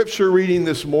Scripture reading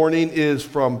this morning is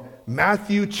from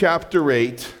Matthew chapter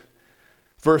 8,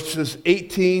 verses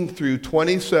 18 through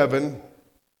 27.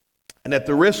 And at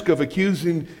the risk of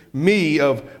accusing me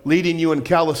of leading you in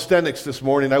calisthenics this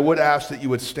morning, I would ask that you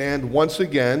would stand once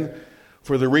again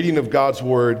for the reading of God's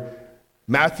Word,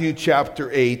 Matthew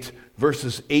chapter 8,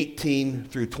 verses 18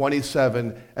 through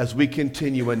 27, as we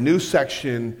continue a new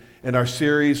section in our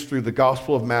series through the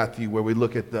Gospel of Matthew, where we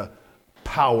look at the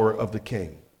power of the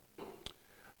King.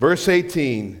 Verse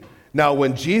 18, now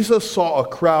when Jesus saw a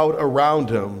crowd around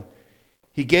him,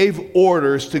 he gave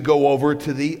orders to go over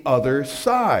to the other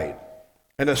side.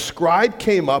 And a scribe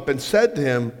came up and said to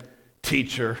him,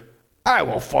 Teacher, I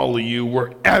will follow you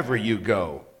wherever you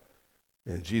go.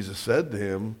 And Jesus said to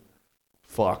him,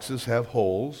 Foxes have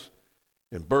holes,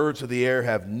 and birds of the air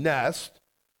have nests,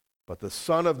 but the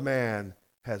Son of Man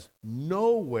has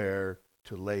nowhere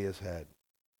to lay his head.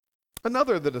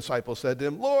 Another of the disciples said to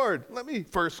him, Lord, let me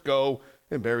first go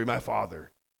and bury my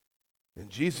father. And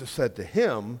Jesus said to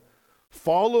him,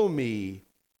 Follow me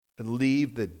and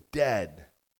leave the dead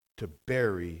to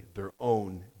bury their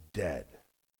own dead.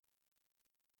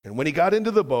 And when he got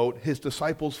into the boat, his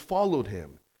disciples followed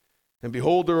him. And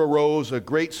behold, there arose a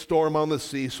great storm on the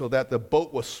sea, so that the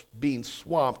boat was being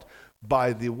swamped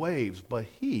by the waves. But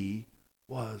he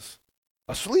was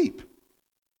asleep.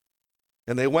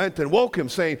 And they went and woke him,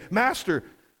 saying, Master,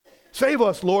 save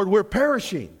us, Lord, we're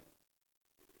perishing.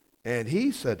 And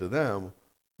he said to them,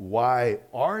 Why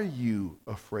are you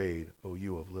afraid, O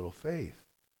you of little faith?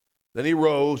 Then he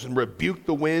rose and rebuked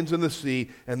the winds and the sea,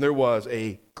 and there was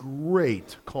a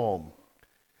great calm.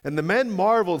 And the men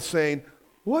marveled, saying,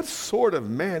 What sort of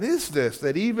man is this,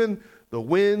 that even the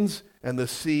winds and the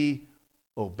sea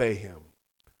obey him?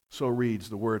 So reads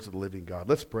the words of the living God.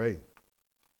 Let's pray.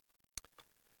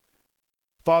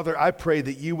 Father, I pray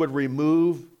that you would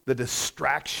remove the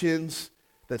distractions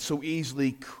that so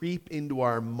easily creep into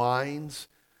our minds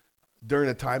during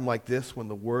a time like this when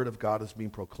the word of God is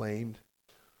being proclaimed.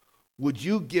 Would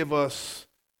you give us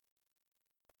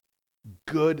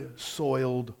good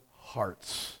soiled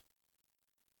hearts?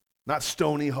 Not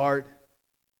stony heart,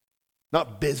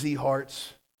 not busy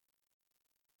hearts,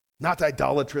 not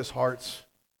idolatrous hearts,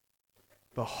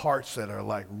 but hearts that are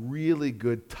like really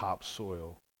good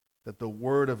topsoil, that the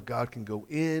word of God can go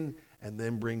in and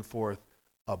then bring forth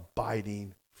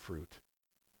abiding fruit.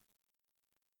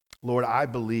 Lord, I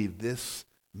believe this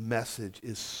message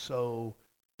is so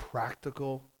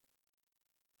practical.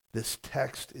 This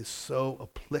text is so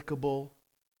applicable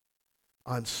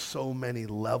on so many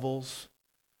levels.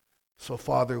 So,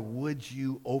 Father, would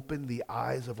you open the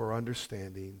eyes of our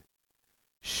understanding,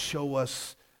 show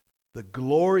us the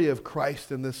glory of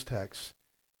Christ in this text,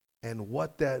 and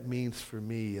what that means for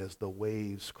me as the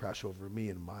waves crash over me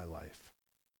in my life.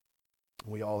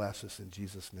 We all ask this in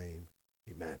Jesus' name.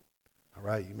 Amen. All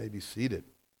right, you may be seated.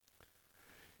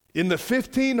 In the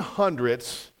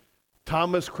 1500s,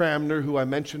 Thomas Cranmer, who I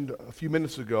mentioned a few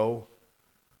minutes ago,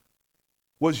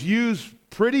 was used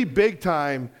pretty big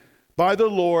time by the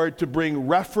Lord to bring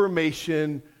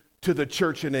reformation to the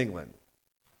church in England.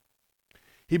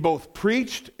 He both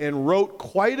preached and wrote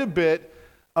quite a bit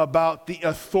about the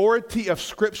authority of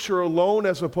Scripture alone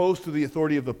as opposed to the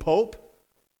authority of the Pope.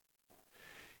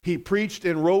 He preached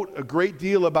and wrote a great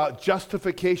deal about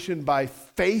justification by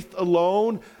faith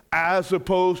alone as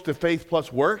opposed to faith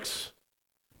plus works.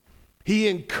 He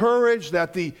encouraged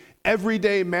that the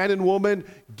everyday man and woman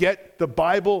get the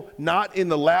Bible not in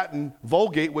the Latin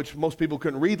Vulgate, which most people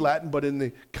couldn't read Latin, but in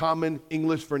the common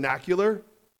English vernacular.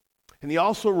 And he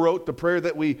also wrote the prayer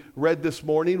that we read this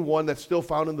morning, one that's still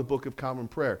found in the Book of Common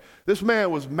Prayer. This man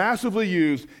was massively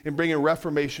used in bringing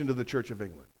reformation to the Church of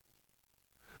England.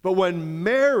 But when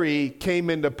Mary came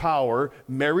into power,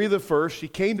 Mary the First, she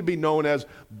came to be known as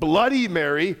Bloody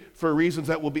Mary for reasons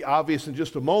that will be obvious in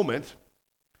just a moment.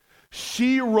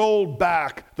 She rolled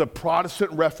back the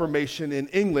Protestant Reformation in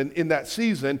England in that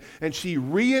season, and she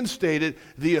reinstated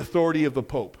the authority of the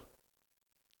Pope.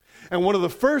 And one of the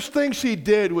first things she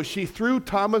did was she threw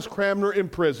Thomas Cranmer in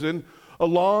prison,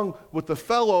 along with the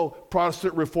fellow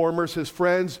Protestant reformers, his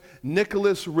friends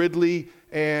Nicholas Ridley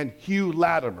and Hugh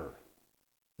Latimer.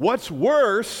 What's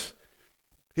worse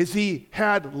is he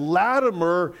had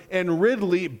Latimer and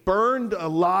Ridley burned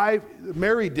alive,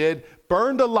 Mary did,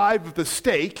 burned alive at the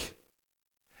stake,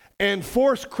 and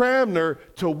forced Cranmer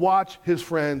to watch his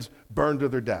friends burn to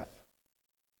their death.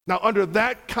 Now, under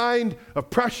that kind of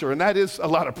pressure, and that is a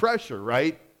lot of pressure,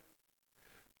 right?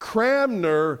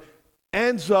 Cranmer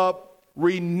ends up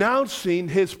renouncing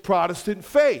his Protestant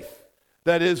faith.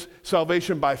 That is,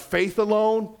 salvation by faith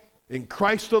alone In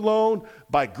Christ alone,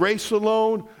 by grace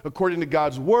alone, according to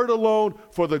God's word alone,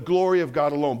 for the glory of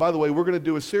God alone. By the way, we're going to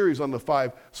do a series on the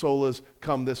 5 solas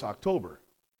come this October.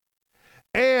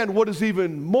 And what is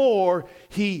even more,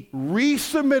 he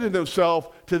resubmitted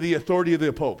himself to the authority of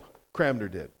the Pope. Cranmer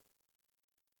did.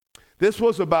 This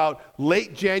was about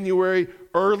late January,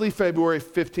 early February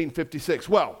 1556.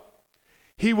 Well,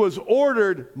 he was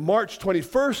ordered March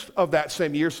 21st of that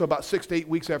same year, so about 6 to 8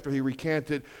 weeks after he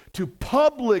recanted, to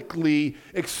publicly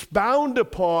expound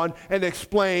upon and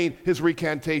explain his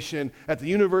recantation at the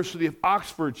University of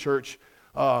Oxford Church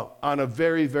on a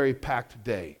very, very packed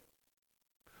day.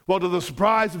 Well, to the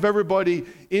surprise of everybody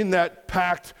in that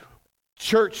packed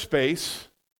church space,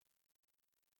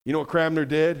 you know what Cranmer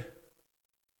did?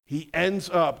 He ends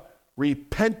up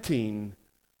repenting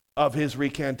of his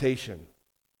recantation.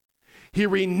 He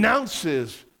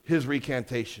renounces his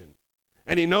recantation,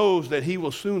 and he knows that he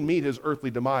will soon meet his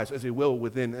earthly demise, as he will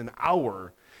within an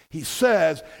hour. He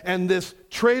says, and this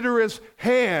traitorous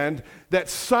hand that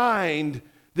signed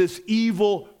this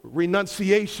evil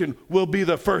renunciation will be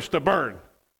the first to burn.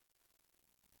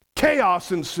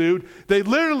 Chaos ensued. They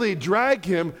literally dragged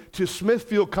him to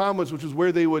Smithfield Commons, which is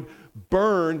where they would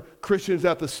burn Christians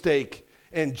at the stake.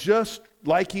 And just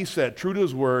like he said, true to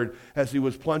his word, as he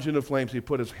was plunged into flames, he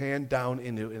put his hand down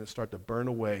into it and it started to burn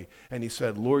away. And he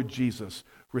said, Lord Jesus,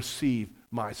 receive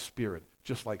my spirit,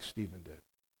 just like Stephen did.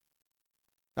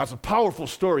 Now, it's a powerful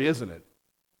story, isn't it?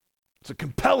 It's a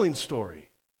compelling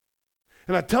story.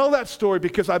 And I tell that story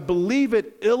because I believe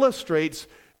it illustrates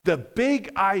the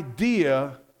big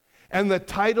idea and the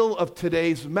title of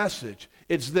today's message.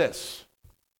 It's this: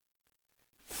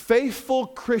 faithful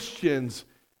Christians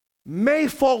may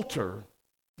falter.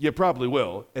 You probably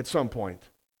will at some point.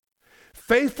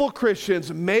 Faithful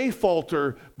Christians may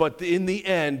falter, but in the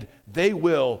end, they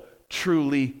will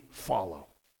truly follow.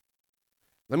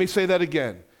 Let me say that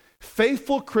again.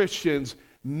 Faithful Christians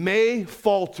may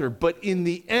falter, but in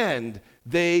the end,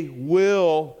 they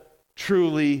will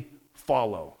truly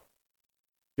follow.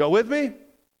 Y'all with me?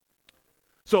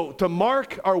 So to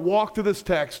mark our walk through this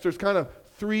text, there's kind of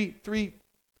three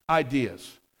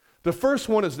ideas. The first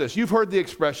one is this. You've heard the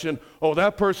expression, oh,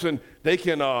 that person, they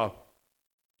can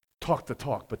talk the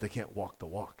talk, but they can't walk the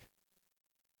walk.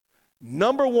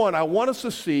 Number one, I want us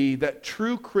to see that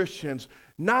true Christians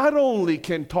not only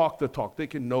can talk the talk, they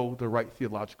can know the right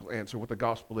theological answer, what the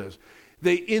gospel is.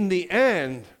 They, in the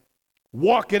end,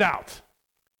 walk it out.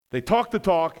 They talk the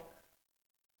talk,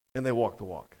 and they walk the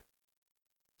walk.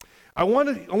 I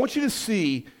want you to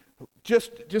see,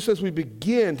 just as we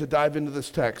begin to dive into this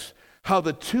text, how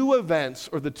the two events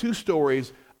or the two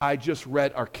stories I just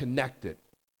read are connected.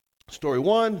 Story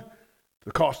one,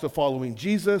 the cost of following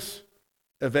Jesus.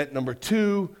 Event number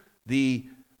two, the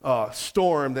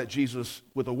storm that Jesus,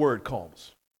 with a word,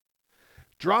 calms.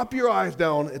 Drop your eyes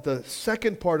down at the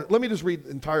second part. Let me just read the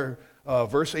entire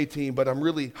verse 18, but I'm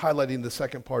really highlighting the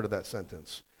second part of that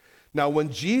sentence. Now,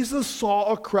 when Jesus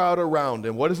saw a crowd around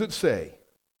him, what does it say?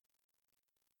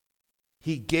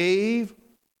 He gave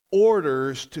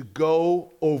orders to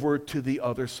go over to the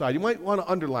other side. You might want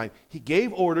to underline, he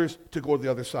gave orders to go to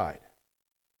the other side.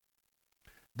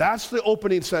 That's the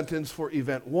opening sentence for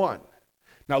event one.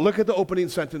 Now look at the opening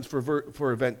sentence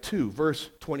for event two, verse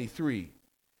 23.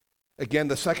 Again,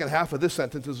 the second half of this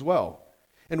sentence as well.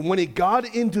 And when he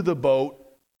got into the boat,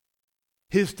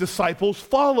 his disciples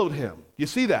followed him. You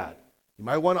see that? You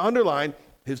might want to underline,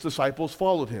 his disciples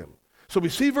followed him. So we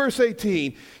see verse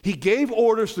 18, he gave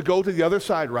orders to go to the other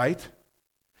side, right?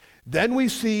 Then we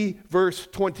see verse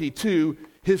 22,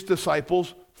 his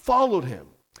disciples followed him.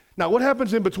 Now what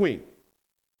happens in between?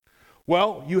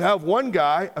 Well, you have one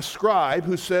guy, a scribe,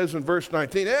 who says in verse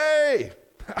 19, hey,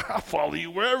 I'll follow you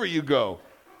wherever you go.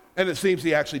 And it seems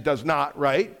he actually does not,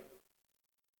 right?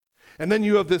 And then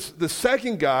you have the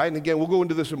second guy, and again, we'll go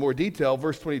into this in more detail,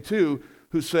 verse 22,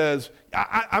 who says,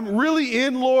 I'm really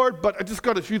in, Lord, but I just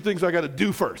got a few things I got to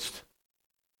do first.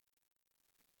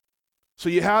 So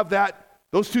you have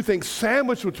those two things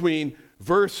sandwiched between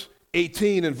verse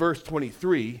 18 and verse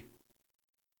 23.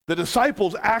 The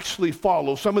disciples actually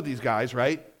follow some of these guys,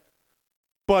 right?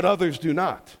 But others do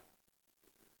not.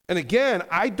 And again,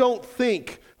 I don't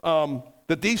think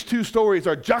that these two stories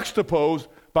are juxtaposed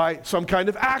by some kind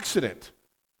of accident.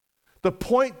 The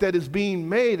point that is being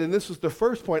made, and this is the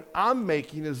first point I'm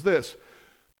making, is this.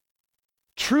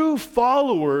 True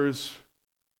followers,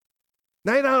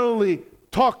 they not only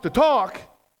talk the talk,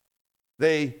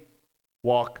 they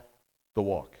walk the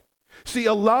walk. See,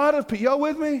 a lot of people, y'all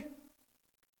with me?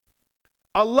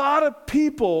 A lot of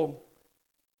people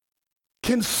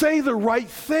can say the right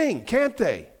thing, can't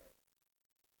they?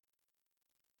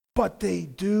 but they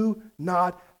do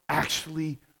not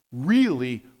actually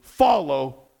really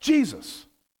follow Jesus.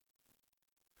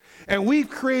 And we've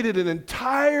created an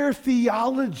entire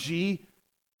theology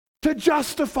to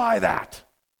justify that.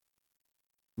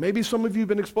 Maybe some of you have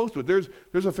been exposed to it.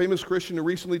 There's a famous Christian who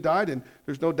recently died, and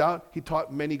there's no doubt he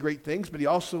taught many great things, but he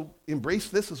also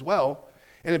embraced this as well.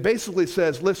 And it basically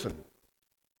says, listen,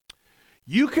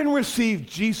 you can receive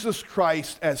Jesus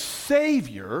Christ as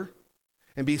Savior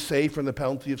and be saved from the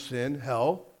penalty of sin,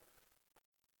 hell.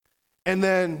 And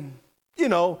then,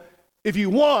 if you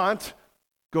want,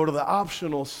 go to the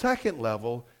optional second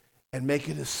level and make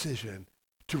a decision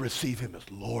to receive him as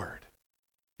Lord.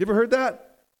 You ever heard that?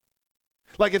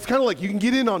 Like, it's kind of like you can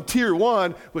get in on tier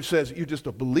 1, which says you're just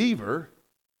a believer.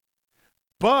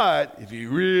 But if you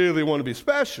really want to be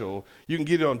special, you can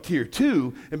get in on tier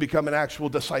 2 and become an actual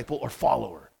disciple or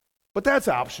follower. But that's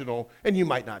optional, and you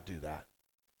might not do that.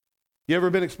 You ever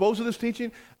been exposed to this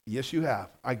teaching? Yes, you have.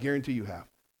 I guarantee you have.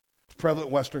 It's prevalent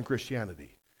in Western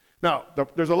Christianity. Now,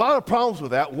 there's a lot of problems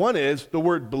with that. One is the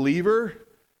word believer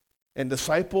and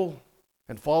disciple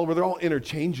and follower, they're all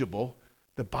interchangeable.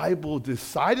 The Bible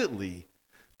decidedly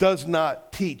does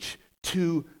not teach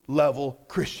two-level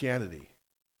Christianity.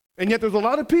 And yet there's a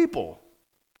lot of people,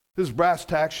 this is brass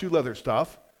tacks, shoe leather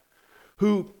stuff,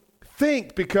 who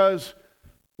think because,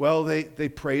 well, they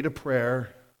prayed a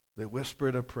prayer, they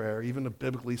whispered a prayer, even a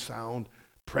biblically sound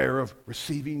prayer of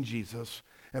receiving Jesus,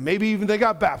 and maybe even they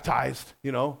got baptized,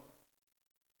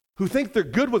 who think they're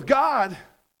good with God,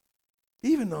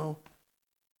 even though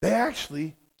they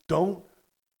actually don't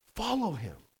follow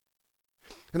him.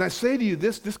 And I say to you,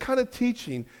 this kind of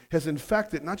teaching has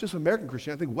infected not just American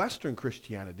Christianity, I think Western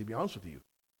Christianity, to be honest with you.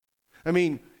 I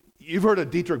mean, you've heard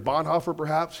of Dietrich Bonhoeffer,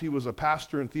 perhaps. He was a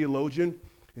pastor and theologian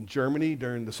in Germany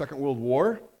during the Second World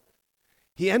War.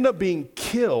 He ended up being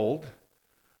killed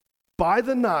by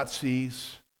the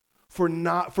Nazis for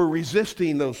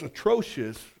resisting those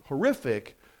atrocious,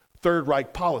 horrific Third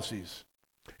Reich policies.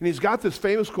 And he's got this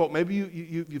famous quote, maybe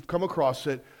you've come across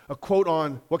it, a quote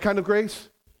on what kind of grace?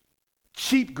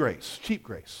 Cheap grace, cheap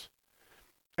grace.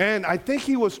 And I think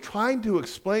he was trying to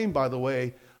explain, by the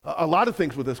way, a lot of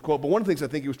things with this quote, but one of the things I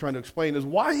think he was trying to explain is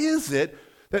why is it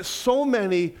that so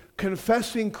many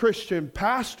confessing Christian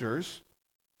pastors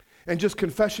and just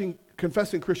confessing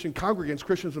Christian congregants,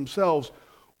 Christians themselves,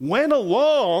 went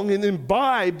along and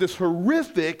imbibed this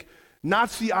horrific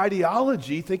Nazi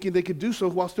ideology thinking they could do so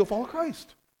while still follow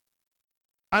Christ.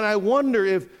 And I wonder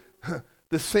if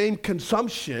the same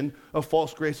consumption of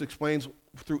false grace explains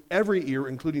through every era,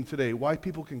 including today, why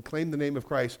people can claim the name of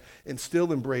Christ and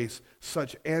still embrace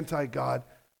such anti-God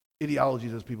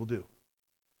ideologies as people do.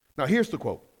 Now, here's the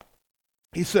quote.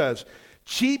 He says,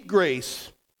 cheap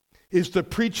grace is the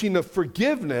preaching of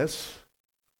forgiveness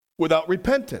without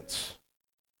repentance,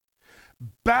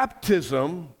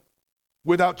 baptism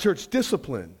without church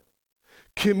discipline,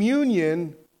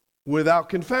 communion without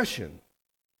confession.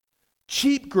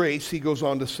 Cheap grace, he goes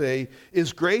on to say,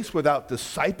 is grace without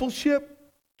discipleship,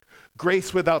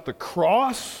 grace without the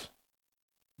cross,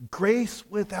 grace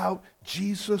without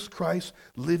Jesus Christ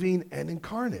living and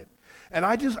incarnate. And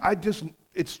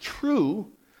it's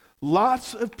true,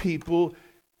 lots of people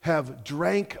have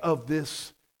drank of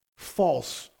this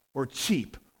false or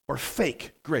cheap or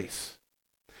fake grace.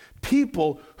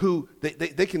 People who,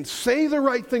 they can say the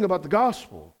right thing about the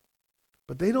gospel,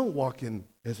 but they don't walk in,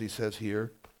 as he says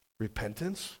here,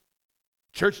 repentance.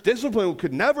 Church discipline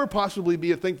could never possibly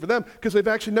be a thing for them because they've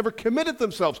actually never committed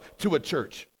themselves to a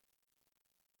church.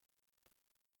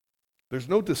 There's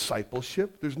no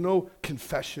discipleship. There's no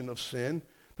confession of sin.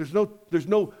 There's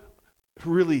no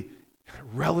really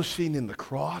relishing in the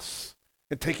cross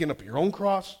and taking up your own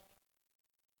cross.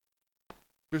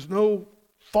 There's no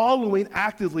following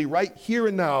actively right here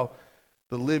and now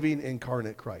the living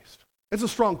incarnate Christ. It's a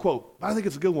strong quote. I think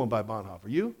it's a good one by Bonhoeffer.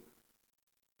 You?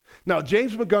 Now,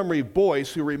 James Montgomery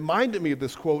Boyce, who reminded me of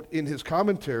this quote in his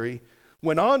commentary,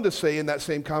 went on to say in that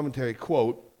same commentary,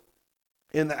 quote,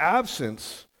 in the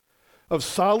absence of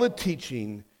solid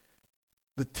teaching,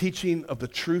 the teaching of the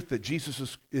truth that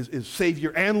Jesus is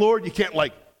Savior and Lord, you can't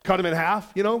cut him in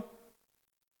half,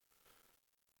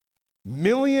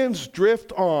 Millions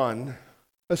drift on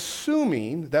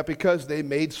assuming that because they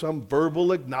made some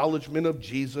verbal acknowledgement of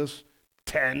Jesus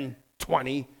 10,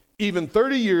 20, even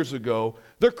 30 years ago,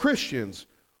 they're Christians,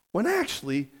 when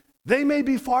actually they may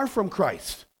be far from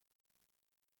Christ.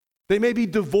 They may be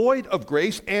devoid of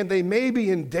grace, and they may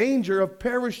be in danger of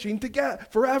perishing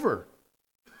forever.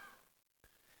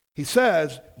 He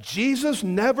says, Jesus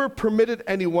never permitted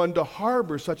anyone to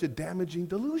harbor such a damaging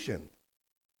delusion.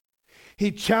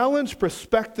 He challenged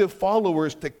prospective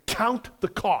followers to count the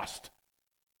cost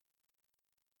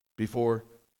before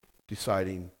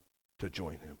deciding to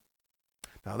join him.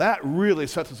 Now that really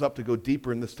sets us up to go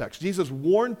deeper in this text. Jesus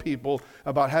warned people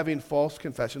about having false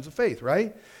confessions of faith,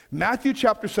 right? Matthew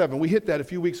chapter 7, we hit that a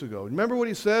few weeks ago. Remember what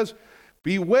he says?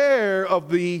 Beware of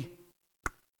the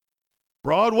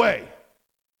broad way,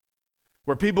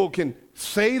 where people can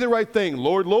say the right thing,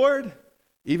 Lord, Lord,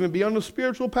 even be on the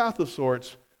spiritual path of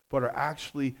sorts, but are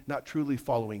actually not truly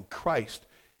following Christ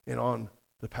and on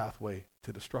the pathway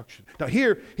to destruction. Now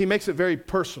here, he makes it very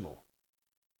personal.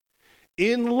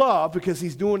 In love, because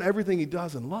he's doing everything he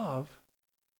does in love,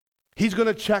 he's going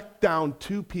to check down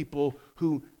two people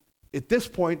who, at this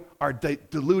point, are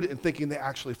deluded in thinking they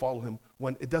actually follow him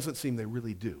when it doesn't seem they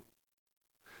really do.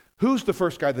 Who's the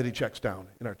first guy that he checks down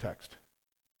in our text?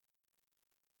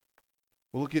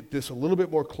 We'll look at this a little bit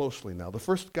more closely now. The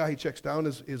first guy he checks down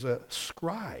is a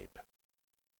scribe.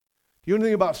 You know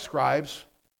anything about scribes?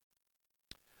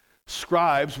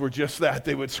 Scribes were just that.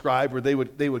 They would scribe, or they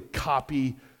would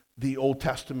copy the Old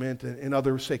Testament and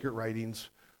other sacred writings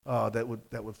that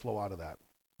would flow out of that.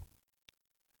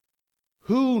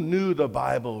 Who knew the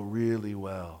Bible really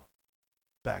well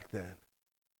back then?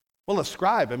 Well, a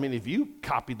scribe. I mean, if you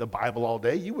copied the Bible all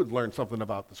day, you would learn something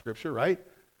about the Scripture, right?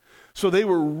 So they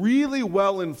were really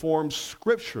well informed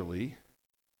scripturally.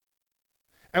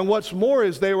 And what's more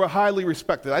is they were highly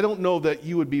respected. I don't know that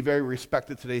you would be very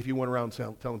respected today if you went around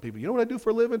telling people, you know what I do for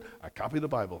a living? I copy the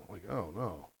Bible. Like, oh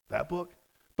no, that book?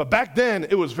 But back then,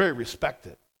 it was very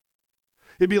respected.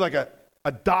 It'd be like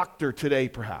a doctor today,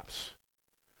 perhaps,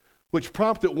 which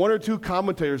prompted one or two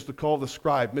commentators to call the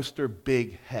scribe Mr.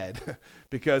 Big Head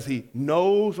because he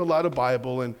knows a lot of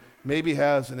Bible and maybe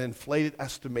has an inflated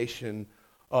estimation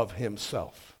of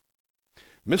himself.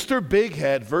 Mr. Big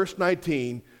Head, verse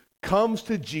 19, comes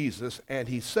to Jesus and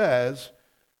he says,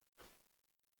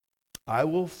 I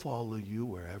will follow you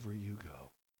wherever you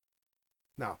go.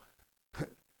 Now,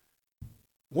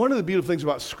 one of the beautiful things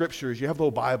about Scripture is you have the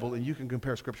whole Bible and you can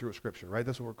compare Scripture with Scripture, right?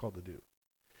 That's what we're called to do.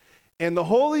 And the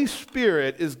Holy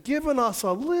Spirit is giving us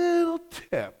a little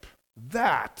tip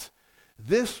that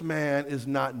this man is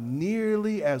not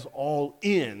nearly as all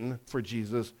in for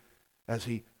Jesus as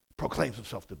he proclaims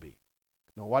himself to be.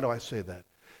 Now, why do I say that?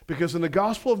 Because in the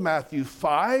Gospel of Matthew,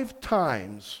 5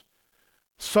 times,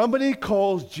 somebody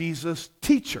calls Jesus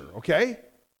teacher, okay?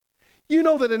 You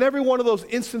know that in every one of those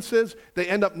instances, they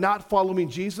end up not following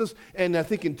Jesus, and I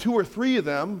think in 2 or 3 of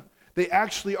them, they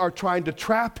actually are trying to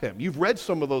trap him. You've read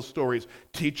some of those stories.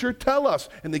 Teacher, tell us.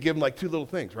 And they give him like 2 little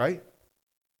things, right?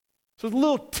 So there's a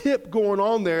little tip going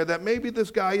on there that maybe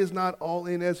this guy is not all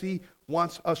in as he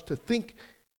wants us to think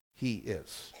he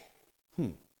is.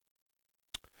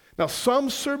 Now, some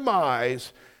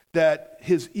surmise that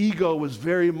his ego was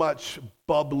very much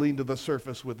bubbling to the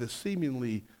surface with this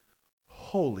seemingly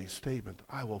holy statement,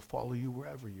 I will follow you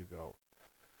wherever you go.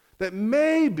 That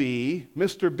maybe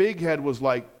Mr. Big Head was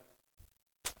like,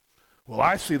 well,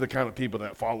 I see the kind of people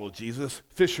that follow Jesus.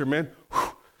 Fishermen,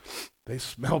 they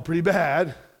smell pretty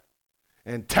bad.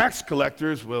 And tax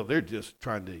collectors, well, they're just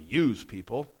trying to use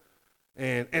people.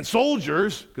 And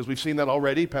soldiers, because we've seen that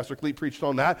already, Pastor Cleet preached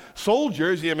on that.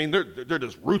 Soldiers, I mean, they're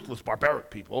just ruthless, barbaric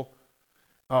people.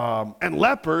 And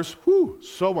lepers,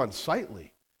 so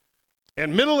unsightly.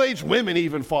 And middle-aged women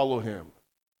even follow him.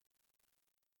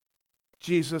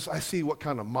 Jesus, I see what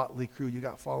kind of motley crew you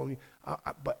got following you,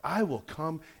 but I will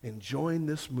come and join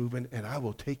this movement, and I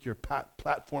will take your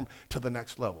platform to the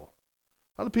next level.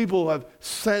 A lot of people have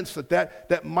sensed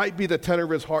that might be the tenor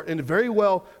of his heart, and it very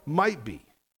well might be.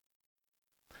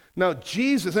 Now,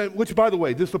 Jesus, which, by the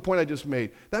way, this is the point I just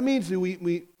made. That means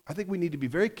that I think we need to be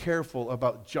very careful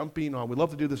about jumping on, we love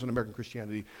to do this in American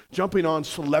Christianity, jumping on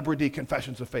celebrity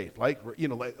confessions of faith. Like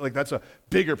that's a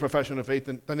bigger profession of faith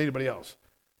than anybody else.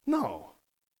 No.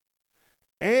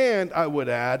 And I would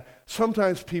add,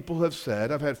 sometimes people have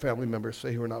said, I've had family members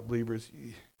say who are not believers,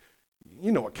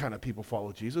 you know what kind of people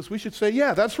follow Jesus. We should say,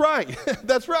 yeah, that's right.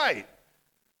 That's right.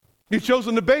 You've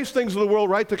chosen the base things of the world,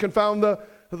 right, to confound the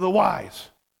wise.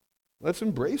 Let's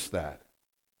embrace that.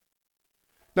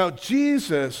 Now,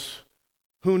 Jesus,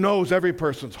 who knows every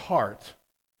person's heart,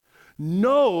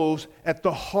 knows at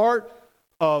the heart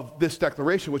of this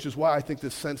declaration, which is why I think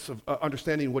this sense of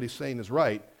understanding what he's saying is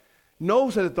right,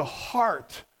 knows that at the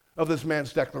heart of this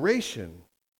man's declaration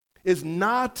is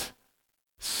not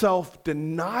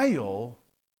self-denial,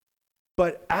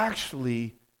 but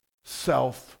actually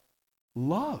self-love.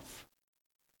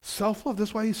 Self-love,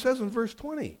 that's why he says in verse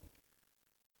 20,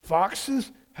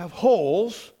 foxes have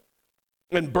holes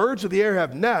and birds of the air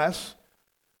have nests,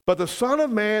 but the Son of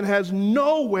Man has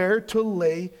nowhere to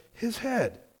lay his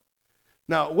head.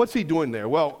 Now, what's he doing there?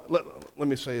 Well, let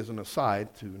me say as an aside,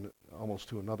 almost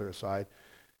to another aside.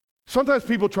 Sometimes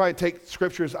people try and take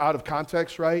scriptures out of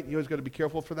context, right? You always got to be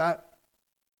careful for that.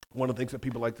 One of the things that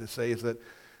people like to say is that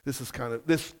this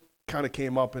kind of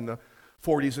came up in the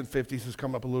 40s and 50s, has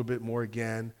come up a little bit more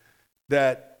again,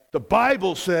 that the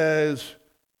Bible says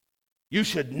you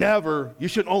should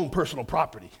own personal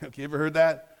property. Okay, you ever heard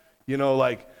that?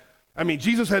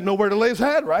 Jesus had nowhere to lay his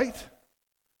head, right?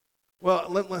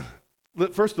 Well,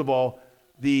 first of all,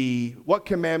 what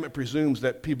commandment presumes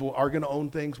that people are going to own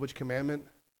things? Which commandment?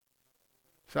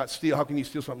 It's not steal. How can you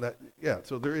steal something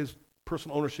so there is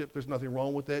personal ownership. There's nothing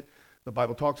wrong with it. The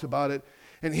Bible talks about it.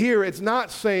 And here it's not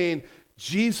saying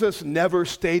Jesus never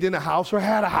stayed in a house or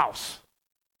had a house.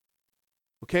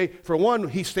 Okay? For one,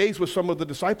 he stays with some of the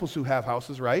disciples who have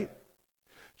houses, right?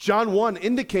 John 1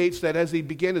 indicates that as he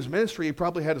began his ministry, he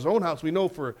probably had his own house. We know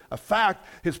for a fact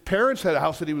his parents had a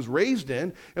house that he was raised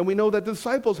in, and we know that the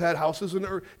disciples had houses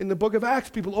in the book of Acts.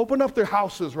 People opened up their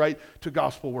houses, right, to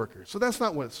gospel workers. So that's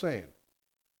not what it's saying.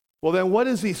 Well, then what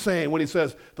is he saying when he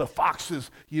says the foxes,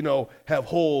 have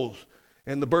holes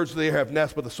and the birds of the air have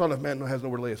nests, but the Son of Man has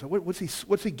nowhere to lay his head?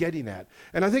 What's he getting at?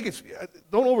 And I think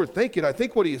don't overthink it. I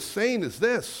think what he is saying is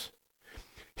this.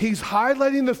 He's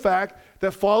highlighting the fact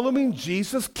that following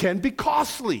Jesus can be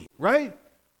costly, right?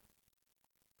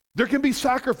 There can be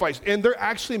sacrifice, and there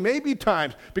actually may be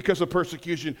times because of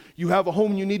persecution you have a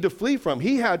home you need to flee from.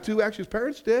 He had to, actually his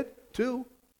parents did too.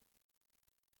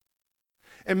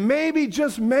 And maybe,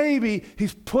 just maybe,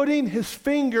 he's putting his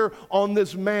finger on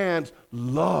this man's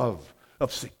love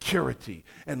of security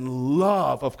and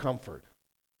love of comfort.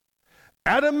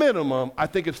 At a minimum, I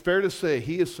think it's fair to say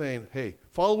he is saying, hey,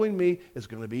 following me is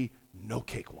going to be no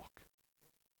cakewalk.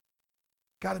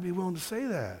 Got to be willing to say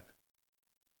that.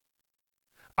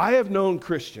 I have known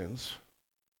Christians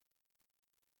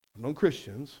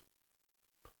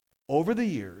over the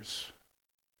years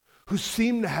who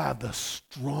seem to have the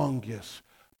strongest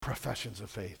professions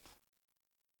of faith,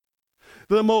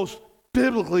 the most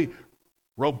biblically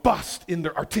robust in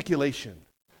their articulation,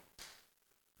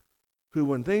 who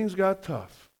when things got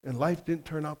tough and life didn't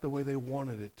turn out the way they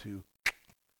wanted it to,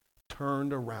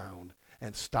 turned around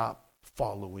and stopped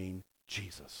following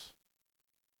Jesus.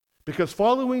 Because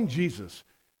following Jesus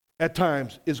at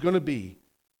times is going to be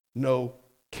no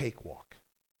cakewalk.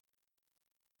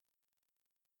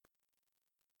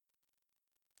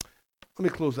 Let me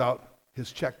close out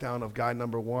his check down of guy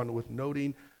number 1 with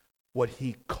noting what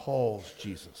he calls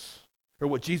Jesus, or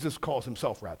what Jesus calls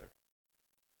himself, rather.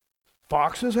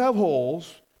 Foxes have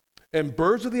holes, and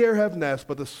birds of the air have nests,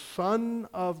 but the Son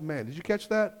of Man, did you catch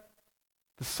that?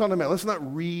 The Son of Man. Let's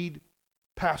not read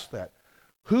past that.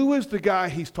 Who is the guy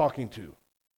he's talking to?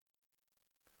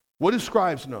 What do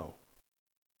scribes know?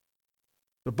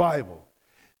 The Bible.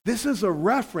 This is a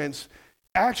reference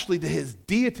actually to his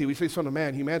deity. We say Son of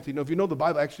Man, humanity. No, if you know, the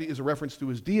Bible actually is a reference to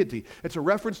his deity. It's a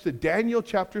reference to Daniel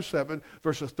chapter 7,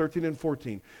 verses 13 and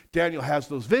 14. Daniel has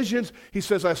those visions. He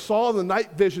says, I saw in the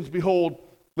night visions, behold,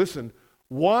 listen,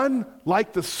 one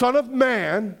like the Son of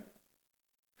Man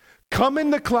come in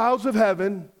the clouds of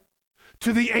heaven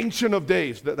to the Ancient of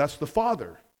Days. That's the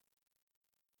Father.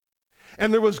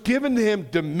 And there was given to him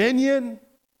dominion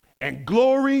and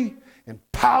glory and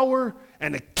power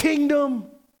and a kingdom,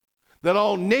 that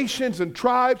all nations and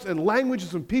tribes and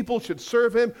languages and people should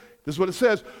serve him. This is what it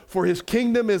says, for his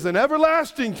kingdom is an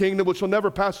everlasting kingdom which shall never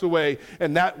pass away,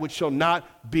 and that which shall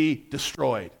not be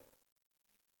destroyed.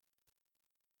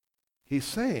 He's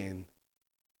saying,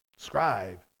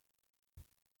 scribe,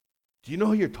 do you know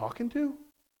who you're talking to?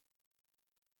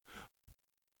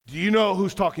 Do you know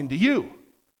who's talking to you?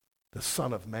 The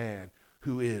Son of Man,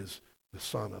 who is the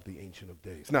Son of the Ancient of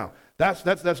Days. Now, that's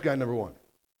guy number 1.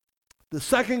 The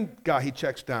second guy he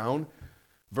checks down,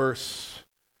 verse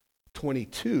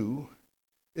 22,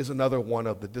 is another one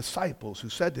of the disciples who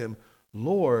said to him,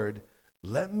 Lord,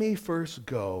 let me first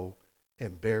go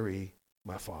and bury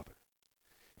my father.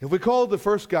 If we call the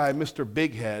first guy Mr.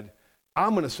 Big Head,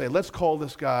 I'm going to say, let's call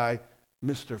this guy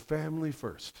Mr. Family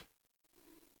First.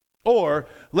 Or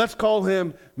let's call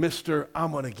him Mr.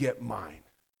 I'm going to get mine.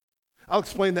 I'll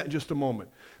explain that in just a moment.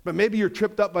 But maybe you're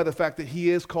tripped up by the fact that he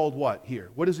is called what here?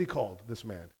 What is he called, this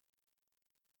man?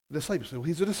 A disciple. So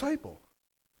he's a disciple.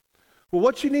 Well,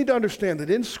 what you need to understand that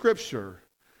in Scripture,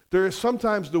 there is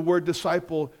sometimes the word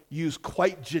disciple used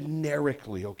quite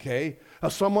generically, okay?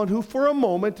 Someone who for a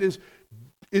moment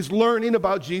is learning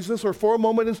about Jesus, or for a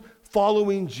moment is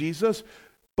following Jesus.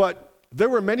 But there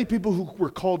were many people who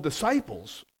were called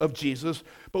disciples of Jesus,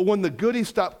 but when the goodies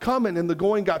stopped coming and the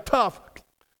going got tough,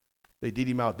 they did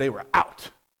him out. They were out.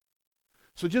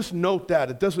 So just note that.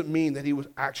 It doesn't mean that he was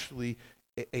actually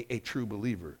a true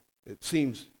believer. It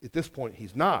seems at this point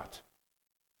he's not.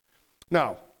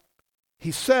 Now, he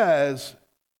says,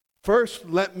 first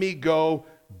let me go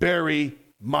bury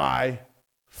my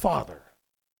father.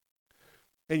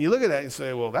 And you look at that and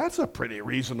say, well, that's a pretty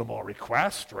reasonable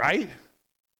request, right?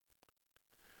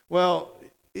 Well,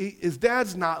 his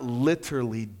dad's not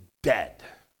literally dead.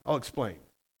 I'll explain.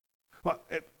 Well,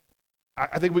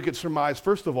 I think we could surmise,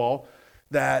 first of all,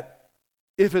 that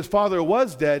if his father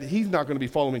was dead, he's not going to be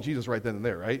following Jesus right then and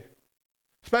there, right?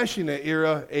 Especially in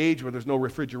an age where there's no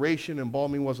refrigeration,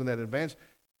 embalming wasn't that advanced,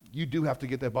 you do have to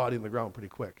get that body in the ground pretty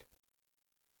quick.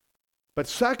 But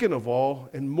second of all,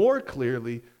 and more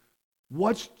clearly,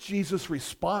 what's Jesus'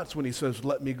 response when he says,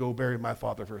 let me go bury my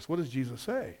father first? What does Jesus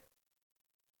say?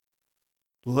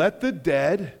 Let the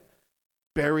dead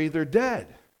bury their dead.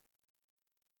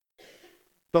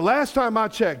 The last time I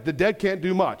checked, the dead can't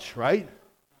do much, right?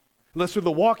 Unless they're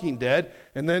the walking dead,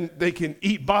 and then they can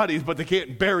eat bodies, but they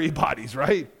can't bury bodies,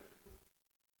 right?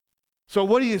 So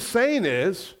what he is saying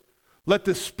is, let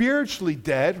the spiritually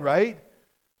dead, right,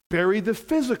 bury the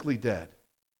physically dead.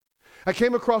 I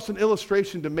came across an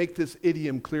illustration to make this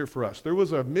idiom clear for us. There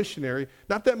was a missionary,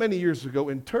 not that many years ago,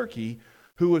 in Turkey,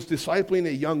 who was discipling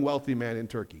a young wealthy man in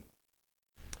Turkey.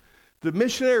 The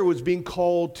missionary was being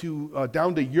called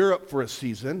down to Europe for a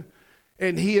season,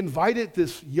 and he invited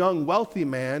this young wealthy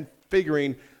man,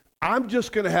 figuring, I'm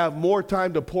just going to have more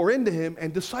time to pour into him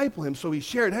and disciple him. So he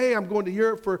shared, hey, I'm going to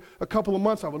Europe for a couple of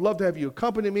months. I would love to have you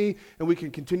accompany me, and we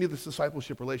can continue this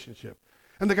discipleship relationship.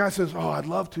 And the guy says, oh, I'd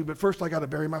love to, but first I got to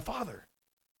bury my father.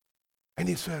 And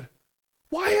he said,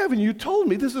 why haven't you told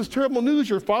me? This is terrible news.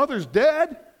 Your father's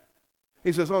dead.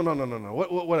 He says, oh, no.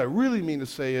 What I really mean to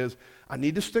say is, I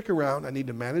need to stick around. I need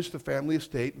to manage the family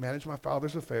estate, manage my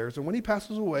father's affairs. And when he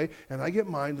passes away and I get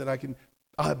mine, then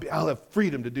I'll have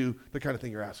freedom to do the kind of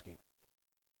thing you're asking.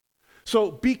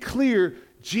 So be clear,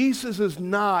 Jesus is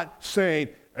not saying,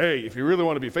 hey, if you really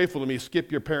want to be faithful to me,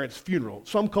 skip your parents' funeral.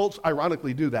 Some cults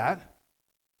ironically do that.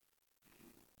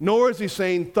 Nor is he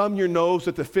saying, thumb your nose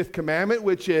at the fifth commandment,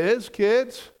 which is,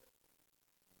 kids,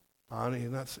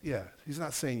 he's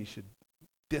not saying you should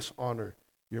dishonor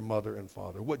your mother and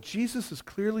father. What Jesus is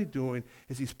clearly doing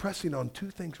is he's pressing on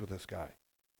two things with this guy.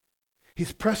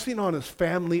 He's pressing on his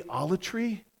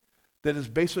family-olatry, that is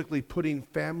basically putting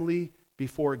family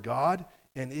before God,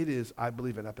 and it is, I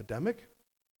believe, an epidemic.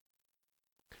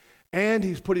 And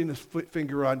he's putting his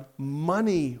finger on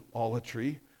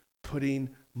money-olatry, putting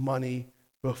money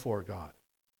before God.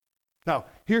 Now,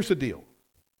 here's the deal.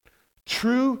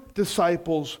 True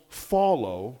disciples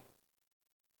follow,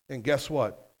 and guess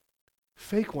what?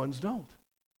 Fake ones don't.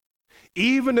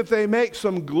 Even if they make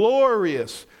some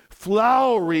glorious,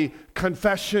 flowery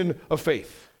confession of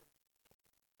faith.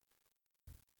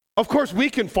 Of course, we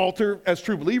can falter as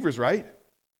true believers, right?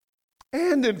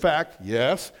 And in fact,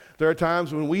 yes, there are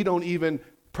times when we don't even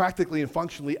practically and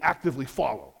functionally actively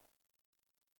follow.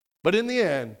 But in the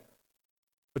end,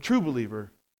 a true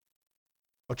believer,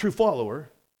 a true follower,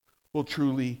 will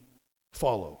truly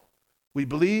follow. We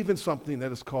believe in something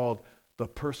that is called the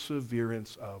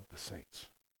perseverance of the saints.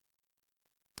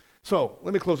 So,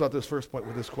 let me close out this first point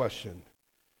with this question.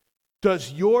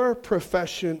 Does your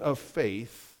profession of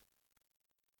faith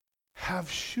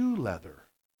have shoe leather?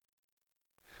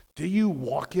 Do you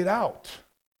walk it out?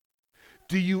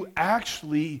 Do you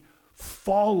actually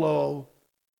follow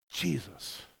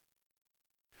Jesus?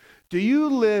 Do you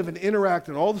live and interact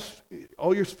in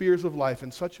all your spheres of life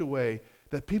in such a way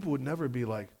that people would never be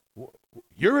like,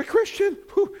 you're a Christian?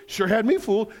 Whew, sure had me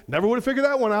fooled. Never would have figured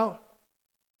that one out.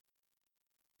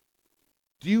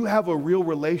 Do you have a real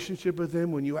relationship with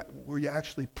him where you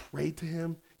actually pray to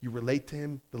him? You relate to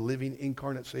him, the living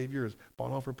incarnate Savior, as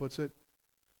Bonhoeffer puts it?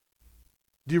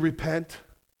 Do you repent?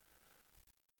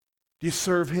 Do you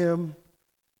serve him?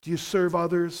 Do you serve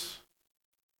others?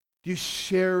 Do you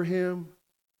share him?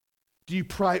 Do you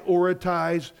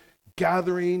prioritize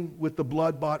gathering with the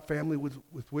blood-bought family with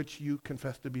which you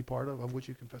confess to be part of which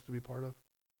you confess to be part of?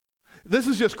 This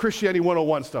is just Christianity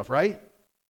 101 stuff, right?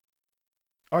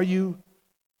 Are you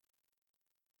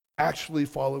actually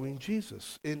following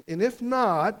Jesus? And if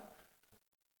not,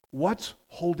 what's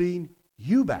holding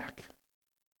you back?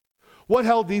 What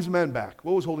held these men back?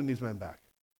 What was holding these men back?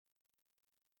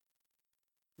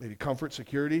 Maybe comfort,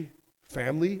 security,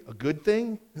 family, a good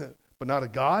thing, but not a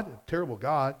God, a terrible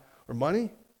God, or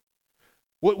money?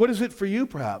 What is it for you,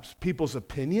 perhaps? People's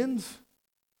opinions,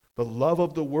 the love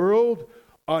of the world,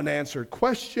 unanswered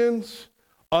questions,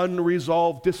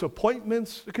 unresolved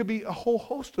disappointments. It could be a whole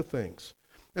host of things.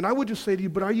 And I would just say to you,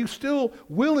 but are you still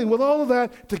willing with all of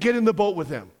that to get in the boat with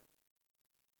him?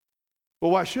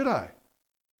 Well, why should I?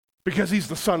 Because he's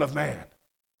the Son of Man.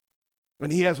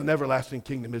 And he has an everlasting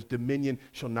kingdom. His dominion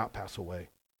shall not pass away.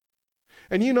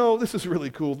 And you know, this is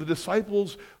really cool. The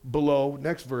disciples below,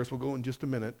 next verse, we'll go in just a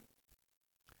minute.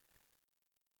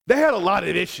 They had a lot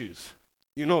of issues.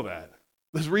 You know that.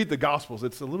 Let's read the Gospels.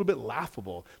 It's a little bit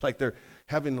laughable. Like they're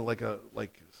having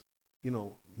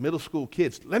middle school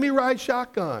kids. Let me ride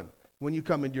shotgun when you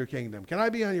come into your kingdom. Can I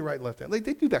be on your right, left hand? Like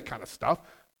they do that kind of stuff.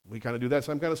 We kind of do that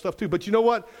some kind of stuff too. But you know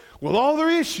what? With all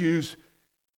their issues,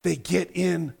 they get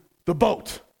in the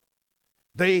boat.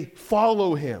 They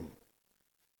follow him.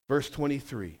 Verse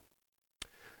 23.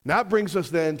 Now that brings us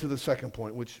then to the second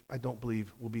point, which I don't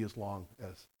believe will be as long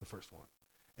as the first one.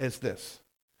 It's this.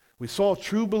 We saw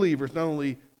true believers not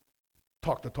only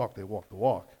talk the talk, they walk the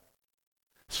walk.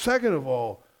 Second of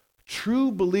all,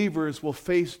 true believers will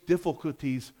face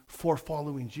difficulties for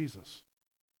following Jesus.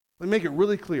 Let me make it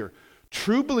really clear.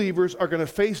 True believers are going to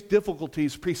face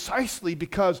difficulties precisely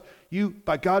because you,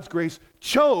 by God's grace,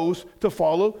 chose to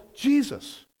follow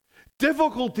Jesus.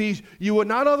 Difficulties you would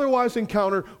not otherwise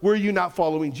encounter were you not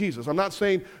following Jesus. I'm not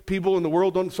saying people in the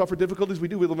world don't suffer difficulties. We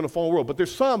do. We live in a fallen world. But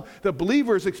there's some that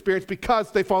believers experience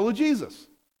because they follow Jesus.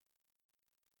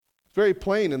 It's very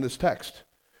plain in this text.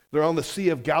 They're on the Sea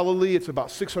of Galilee. It's about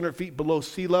 600 feet below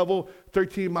sea level,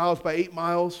 13 miles by 8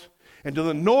 miles. And to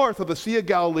the north of the Sea of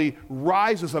Galilee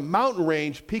rises a mountain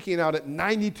range peaking out at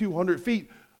 9,200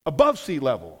 feet above sea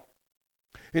level.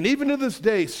 And even to this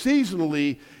day,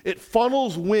 seasonally, it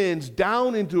funnels winds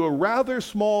down into a rather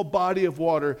small body of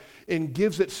water and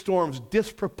gives it storms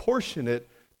disproportionate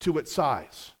to its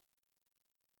size.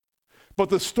 But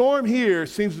the storm here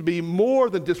seems to be more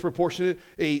than disproportionate,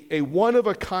 a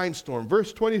one-of-a-kind storm.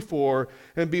 Verse 24,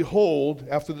 and behold,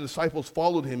 after the disciples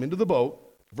followed him into the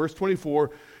boat, verse 24,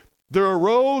 there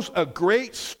arose a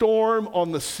great storm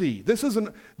on the sea. This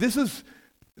is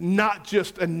not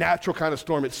just a natural kind of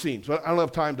storm, it seems. I don't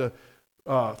have time to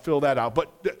fill that out,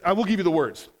 but I will give you the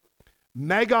words.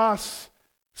 Megas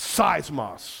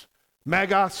seismos.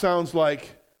 Megas sounds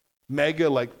like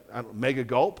mega, mega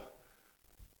gulp,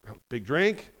 big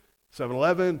drink,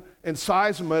 7-Eleven, and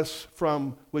seismos,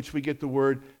 from which we get the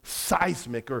word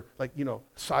seismic, or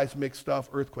seismic stuff,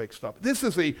 earthquake stuff. This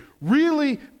is a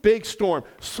really big storm,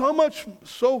 so much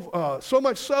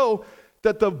so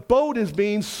that the boat is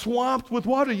being swamped with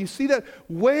water. You see that?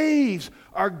 Waves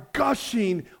are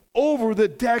gushing over the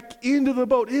deck into the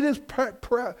boat. It is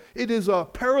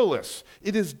perilous.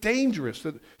 It is dangerous,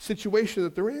 the situation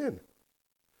that they're in.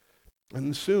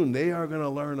 And soon they are going to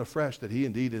learn afresh that he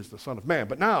indeed is the Son of Man.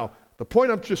 But now, the point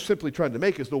I'm just simply trying to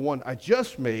make is the one I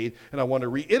just made, and I want to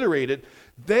reiterate it.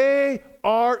 They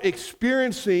are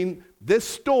experiencing this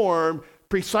storm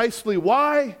precisely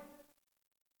why?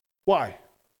 Why?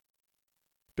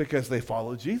 Because they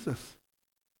followed Jesus.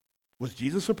 Was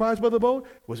Jesus surprised by the boat?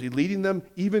 Was he leading them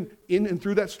even in and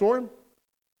through that storm?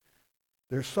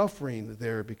 They're suffering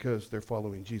there because they're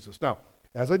following Jesus. Now,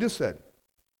 as I just said,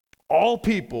 all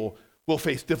people will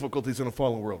face difficulties in a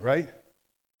fallen world, right?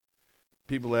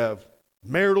 People have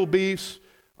marital beefs,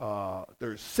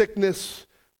 there's sickness,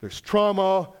 there's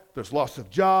trauma, there's loss of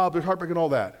job, there's heartbreak and all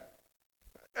that.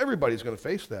 Everybody's going to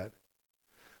face that.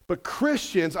 But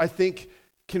Christians, I think,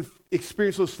 can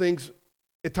experience those things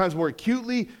at times more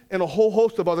acutely, and a whole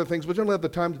host of other things, which I don't have the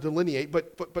time to delineate.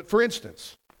 But for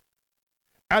instance,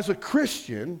 as a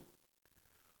Christian,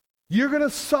 you're going to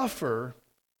suffer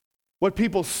what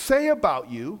people say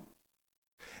about you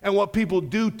and what people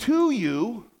do to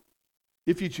you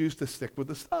if you choose to stick with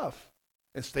the stuff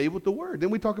and stay with the word. Then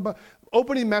we talk about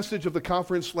opening message of the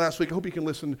conference last week. I hope you can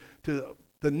listen to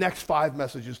the next 5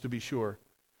 messages to be sure.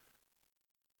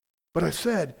 But I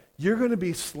said, you're going to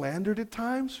be slandered at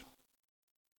times.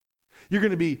 You're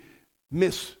going to be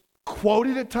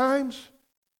misquoted at times.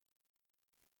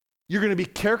 You're going to be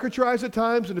caricaturized at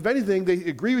times. And if anything, they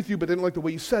agree with you, but they don't like the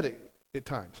way you said it at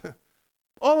times.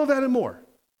 All of that and more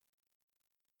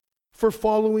for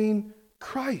following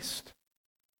Christ.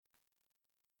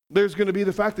 There's going to be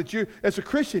the fact that you, as a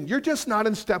Christian, you're just not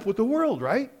in step with the world,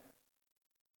 right?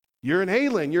 You're an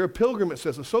alien. You're a pilgrim, it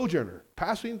says, a sojourner,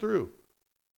 passing through.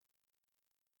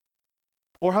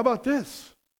 Or how about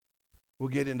this? We'll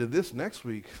get into this next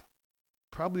week,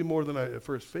 probably more than I at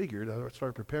first figured. I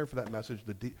started preparing for that message,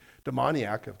 the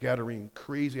demoniac of Gadarene,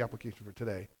 crazy application for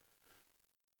today.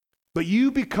 But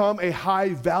you become a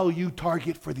high-value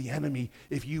target for the enemy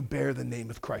if you bear the name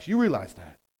of Christ. You realize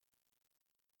that?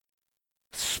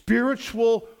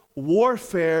 Spiritual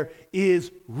warfare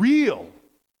is real.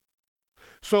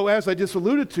 So as I just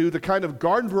alluded to, the kind of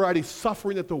garden variety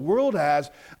suffering that the world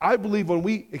has, I believe when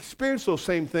we experience those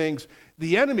same things,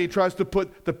 the enemy tries to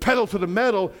put the pedal to the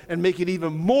metal and make it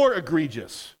even more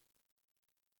egregious.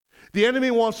 The enemy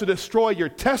wants to destroy your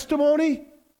testimony.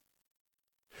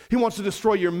 He wants to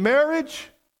destroy your marriage.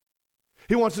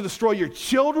 He wants to destroy your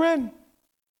children.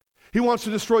 He wants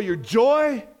to destroy your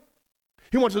joy.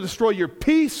 He wants to destroy your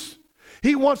peace.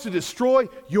 He wants to destroy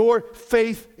your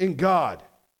faith in God.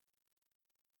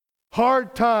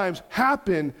 Hard times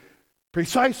happen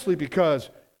precisely because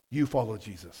you follow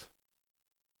Jesus.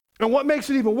 And what makes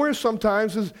it even worse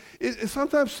sometimes is it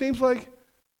sometimes seems like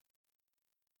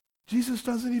Jesus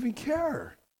doesn't even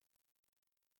care.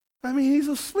 I mean, he's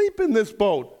asleep in this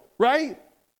boat, right?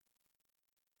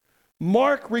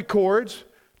 Mark records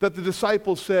that the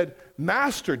disciples said,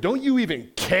 "Master, don't you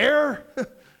even care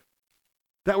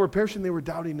that we're perishing?" They were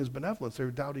doubting his benevolence. They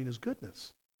were doubting his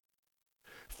goodness.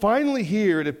 Finally,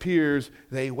 here it appears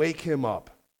they wake him up.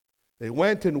 They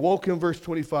went and woke him, verse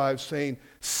 25, saying,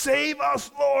 "Save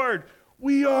us, Lord,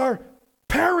 we are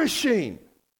perishing."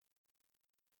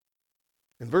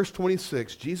 In verse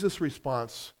 26, Jesus'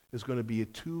 response is going to be a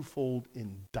twofold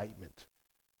indictment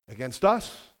against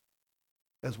us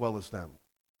as well as them.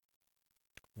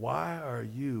 Why are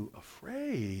you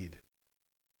afraid?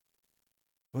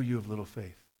 Oh, you have little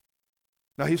faith.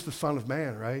 Now, he's the Son of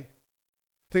Man, right?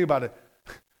 Think about it.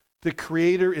 The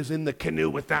Creator is in the canoe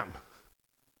with them.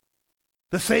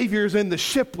 The Savior is in the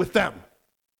ship with them.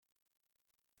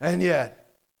 And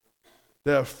yet,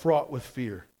 they're fraught with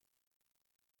fear.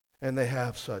 And they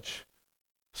have such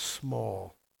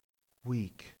small,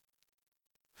 weak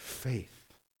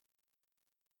faith.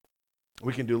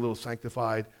 We can do a little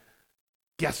sanctified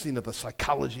guessing at the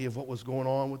psychology of what was going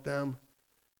on with them.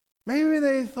 Maybe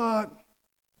they thought,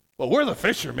 well, we're the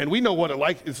fishermen. We know what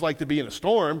it's like to be in a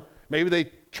storm. Maybe they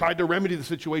tried to remedy the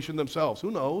situation themselves. Who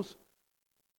knows?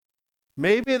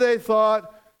 Maybe they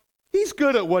thought, he's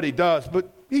good at what he does,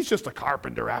 but he's just a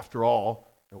carpenter after all,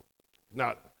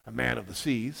 not a man of the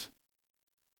seas.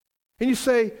 And you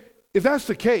say, if that's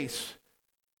the case,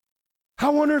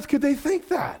 how on earth could they think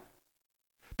that?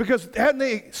 Because hadn't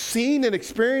they seen and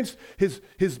experienced his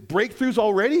breakthroughs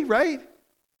already, right?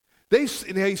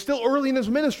 He's still early in his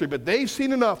ministry, but they've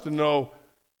seen enough to know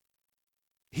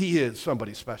he is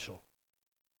somebody special.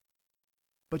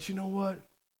 But you know what?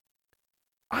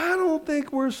 I don't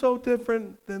think we're so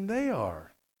different than they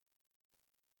are.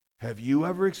 Have you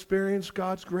ever experienced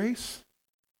God's grace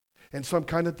and some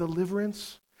kind of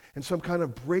deliverance and some kind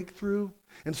of breakthrough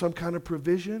and some kind of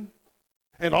provision?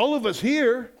 And all of us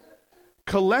here,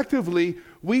 collectively,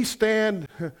 we stand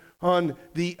on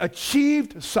the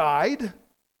achieved side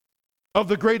of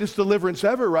the greatest deliverance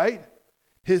ever, right?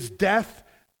 His death,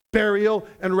 burial,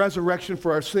 and resurrection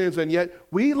for our sins. And yet,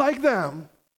 we, like them,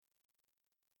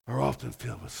 are often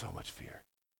filled with so much fear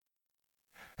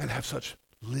and have such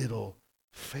little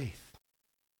faith.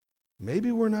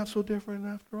 Maybe we're not so different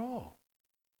after all.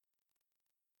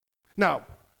 Now,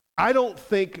 I don't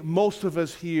think most of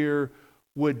us here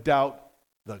would doubt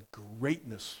the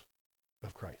greatness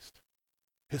of Christ,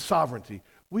 his sovereignty.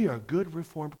 We are good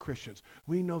Reformed Christians.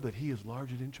 We know that he is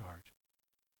large and in charge.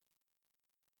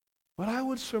 But I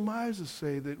would surmise to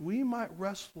say that we might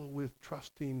wrestle with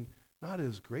trusting not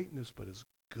his greatness, but his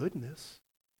goodness.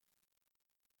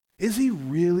 Is he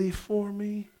really for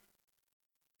me?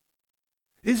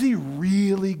 Is he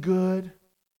really good?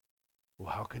 Well,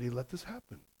 how could he let this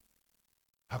happen?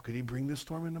 How could he bring this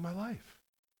storm into my life?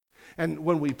 And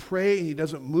when we pray and he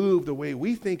doesn't move the way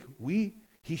we think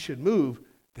he should move,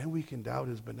 then we can doubt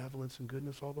his benevolence and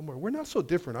goodness all the more. We're not so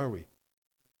different, are we?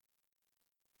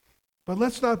 But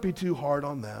let's not be too hard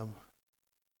on them.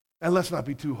 And let's not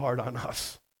be too hard on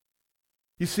us.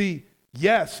 You see,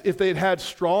 yes, if they'd had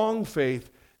strong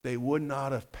faith, they would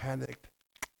not have panicked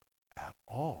at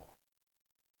all.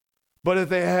 But if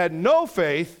they had no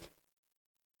faith,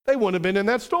 they wouldn't have been in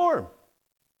that storm.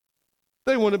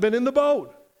 They wouldn't have been in the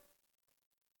boat.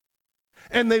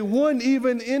 And they wouldn't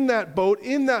even in that boat,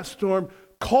 in that storm,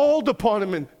 called upon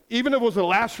him, and even if it was a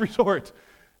last resort,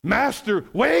 Master,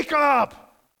 wake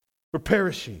up! We're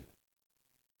perishing.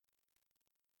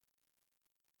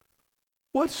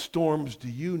 What storms do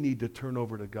you need to turn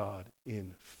over to God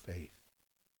in faith?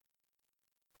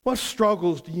 What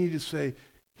struggles do you need to say,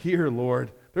 here,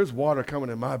 Lord, there's water coming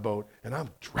in my boat, and I'm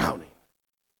drowning?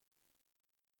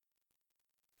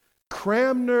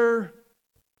 Cranmer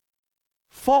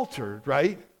faltered,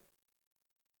 right?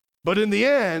 But in the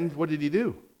end, what did he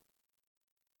do?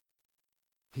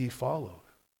 He followed.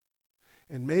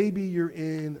 And maybe you're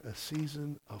in a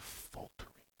season of faltering.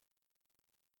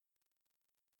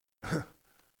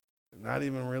 not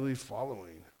even really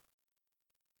following.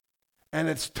 And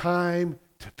it's time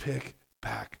to pick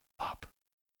back up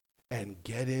and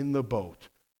get in the boat,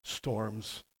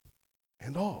 storms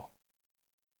and all.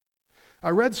 I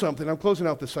read something. I'm closing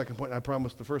out the second point. I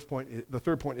promise the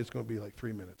third point is going to be like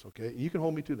 3 minutes, okay? You can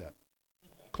hold me to that.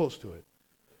 Close to it.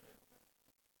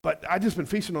 But I've just been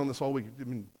feasting on this all week. It's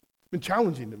been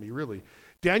challenging to me, really.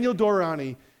 Daniel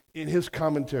Dorani, in his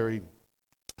commentary,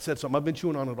 said something. I've been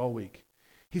chewing on it all week.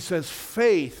 He says,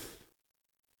 faith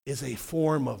is a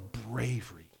form of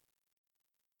bravery.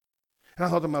 And I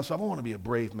thought to myself, I want to be a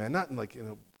brave man, not in like in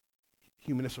a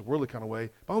humanistic, worldly kind of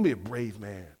way, but I want to be a brave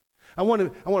man. I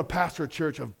want to pastor a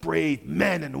church of brave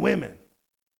men and women.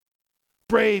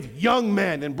 Brave young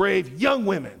men and brave young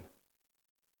women.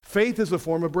 Faith is a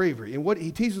form of bravery. And what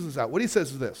he teases us out, what he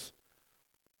says is this.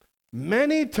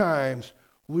 Many times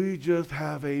we just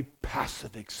have a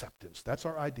passive acceptance. That's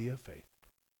our idea of faith.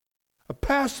 A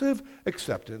passive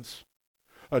acceptance,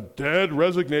 a dead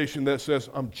resignation that says,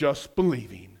 I'm just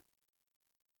believing,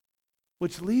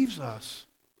 which leaves us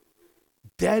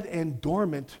dead and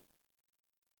dormant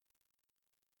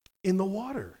in the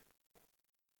water.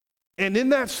 And in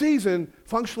that season,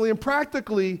 functionally and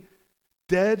practically,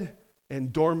 dead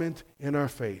and dormant in our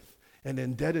faith. And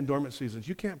in dead and dormant seasons,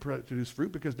 you can't produce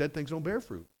fruit because dead things don't bear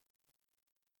fruit.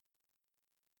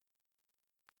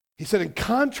 He said, in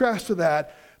contrast to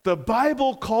that, the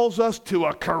Bible calls us to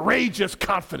a courageous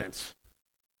confidence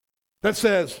that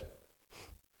says,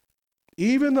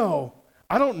 even though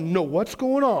I don't know what's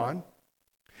going on,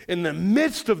 in the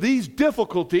midst of these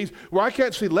difficulties where I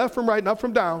can't see left from right and up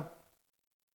from down,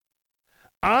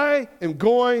 I am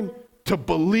going to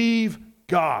believe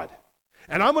God.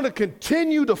 And I'm going to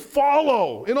continue to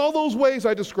follow in all those ways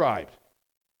I described.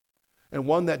 And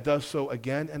one that does so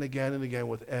again and again and again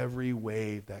with every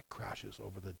wave that crashes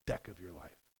over the deck of your life.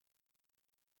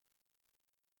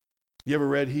 You ever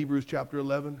read Hebrews chapter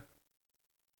 11?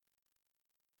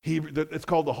 It's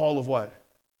called the Hall of what?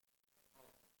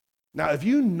 Now, if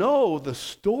you know the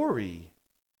story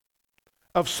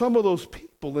of some of those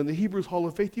people in the Hebrews Hall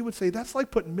of Faith, you would say, that's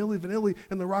like putting Milli Vanilli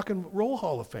in the Rock and Roll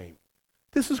Hall of Fame.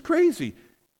 This is crazy.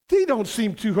 They don't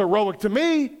seem too heroic to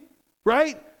me,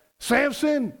 right?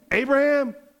 Samson,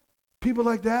 Abraham, people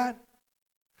like that.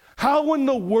 How in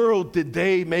the world did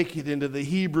they make it into the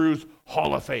Hebrews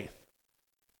Hall of Faith?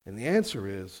 And the answer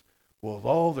is, well, with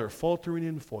all their faltering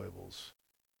and foibles,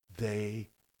 they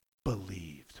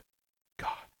believed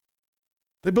God.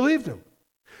 They believed him.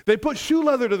 They put shoe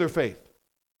leather to their faith.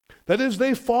 That is,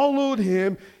 they followed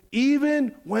him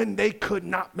even when they could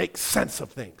not make sense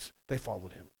of things. They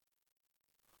followed him.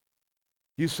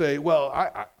 You say,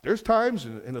 well, there's times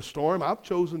in a storm I've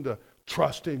chosen to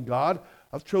trust in God.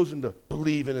 I've chosen to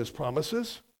believe in his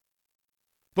promises.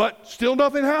 But still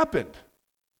nothing happened.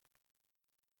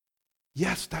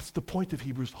 Yes, that's the point of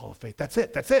Hebrews Hall of Faith. That's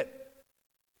it. That's it.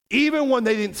 Even when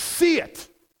they didn't see it,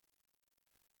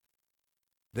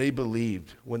 they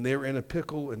believed when they were in a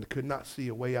pickle and could not see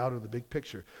a way out of the big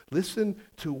picture. Listen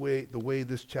to the way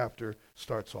this chapter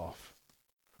starts off.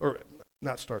 Or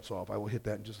not starts off, I will hit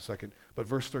that in just a second, but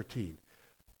verse 13.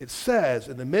 It says,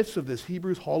 in the midst of this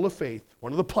Hebrews Hall of Faith,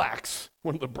 one of the plaques,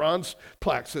 one of the bronze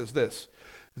plaques says this,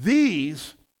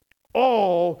 these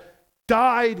all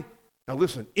died, now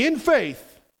listen, in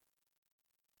faith,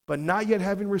 but not yet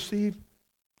having received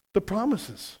the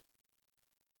promises.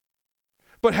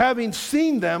 But having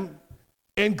seen them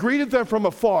and greeted them from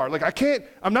afar. Like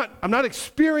I'm not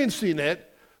experiencing it,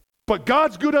 but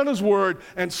God's good on his word,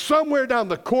 and somewhere down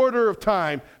the corridor of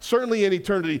time, certainly in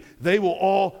eternity, they will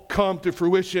all come to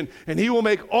fruition, and he will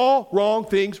make all wrong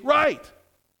things right.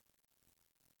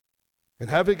 And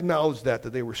have acknowledged that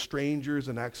they were strangers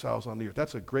and exiles on the earth.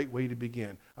 That's a great way to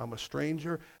begin. I'm a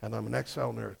stranger and I'm an exile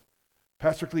on earth.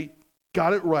 Pastor Cleet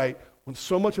got it right when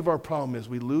so much of our problem is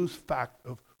we lose fact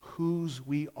of whose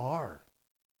we are.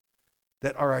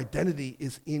 That our identity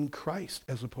is in Christ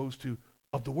as opposed to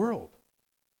of the world.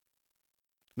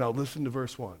 Now listen to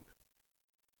verse 1.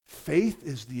 Faith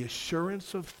is the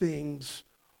assurance of things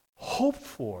hoped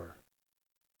for,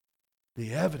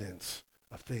 the evidence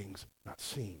of things not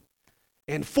seen.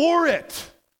 And for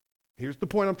it, here's the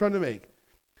point I'm trying to make,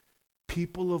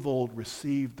 people of old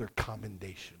received their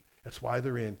commendation. That's why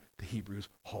they're in the Hebrews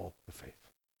Hall of Faith.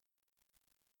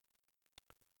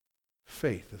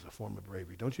 Faith is a form of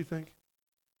bravery, don't you think?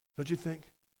 Don't you think?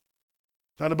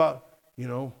 It's not about,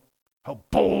 how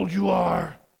bold you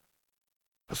are,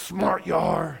 how smart you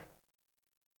are,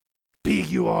 big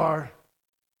you are.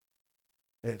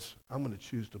 It's, I'm going to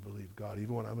choose to believe God,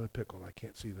 even when I'm in a pickle and I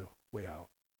can't see the way out.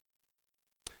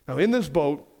 Now, in this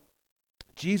boat,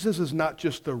 Jesus is not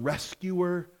just the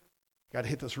rescuer Got to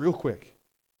hit this real quick.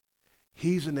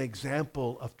 He's an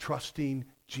example of trusting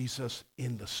Jesus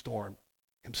in the storm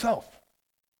himself.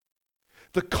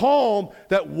 The calm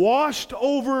that washed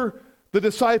over the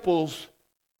disciples,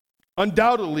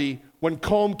 undoubtedly, when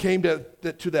calm came to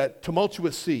that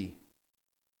tumultuous sea,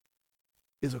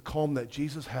 is a calm that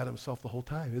Jesus had himself the whole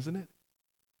time, isn't it?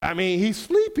 I mean, he's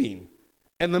sleeping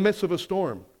in the midst of a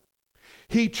storm.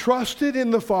 He trusted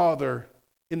in the Father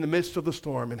in the midst of the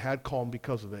storm and had calm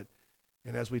because of it.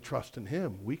 And as we trust in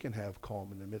him, we can have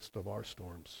calm in the midst of our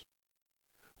storms.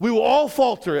 We will all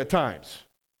falter at times.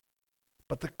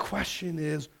 But the question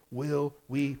is, will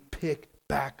we pick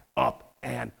back up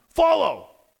and follow?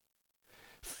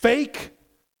 Fake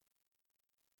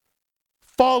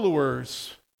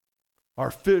followers are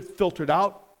filtered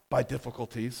out by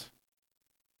difficulties,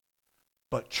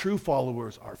 but true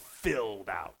followers are filled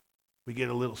out. We get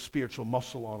a little spiritual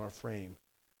muscle on our frame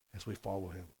as we follow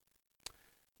him.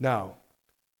 Now,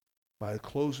 by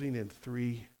closing in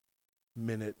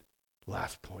 3-minute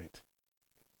last point.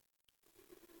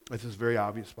 This is very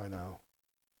obvious by now.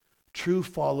 True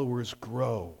followers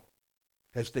grow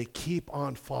as they keep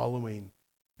on following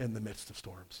in the midst of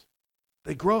storms.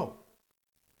 They grow.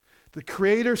 The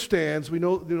Creator stands. We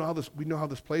know how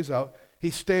this plays out. He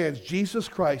stands. Jesus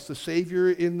Christ, the Savior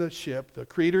in the ship, the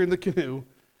Creator in the canoe,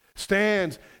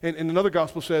 stands. And another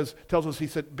gospel tells us, he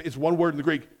said, it's one word in the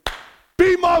Greek,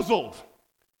 be muzzled.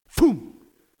 Boom.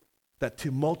 That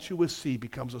tumultuous sea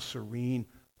becomes a serene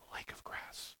lake of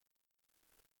grass.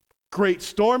 Great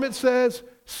storm, it says.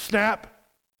 Snap.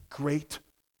 Great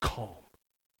calm.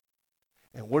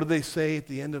 And what do they say at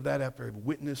the end of that after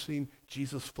witnessing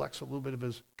Jesus flex a little bit of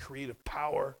his creative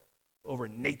power over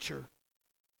nature?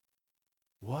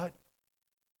 What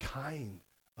kind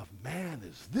of man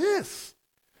is this,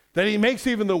 that he makes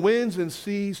even the winds and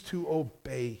seas to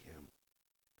obey him?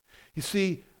 You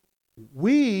see,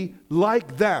 we,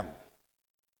 like them,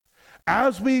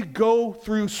 as we go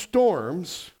through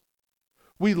storms,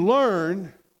 we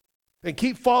learn and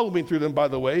keep following through them, by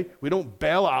the way. We don't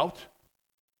bail out.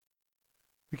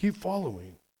 We keep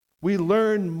following. We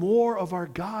learn more of our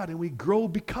God, and we grow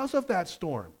because of that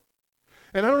storm.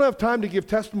 And I don't have time to give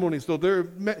testimonies, though. There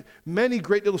are many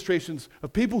great illustrations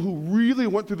of people who really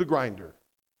went through the grinder,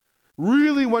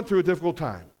 really went through a difficult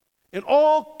time in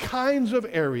all kinds of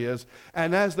areas,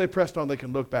 and as they pressed on, they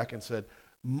can look back and said,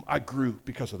 I grew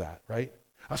because of that, right?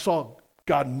 I saw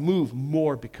God move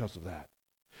more because of that.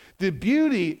 The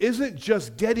beauty isn't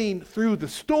just getting through the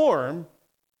storm.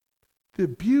 The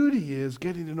beauty is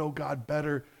getting to know God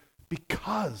better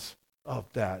because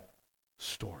of that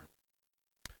storm.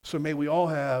 So may we all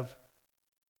have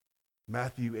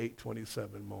Matthew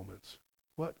 8:27 moments.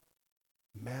 What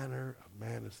manner of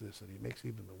man is this, that he makes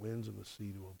even the winds and the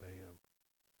sea to obey him?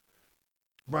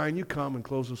 Brian, you come and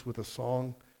close us with a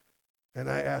song, and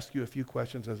I ask you a few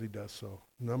questions as he does so.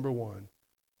 Number one,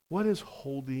 what is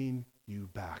holding you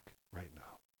back right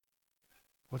now?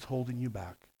 What's holding you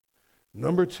back?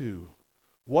 Number two,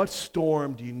 what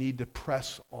storm do you need to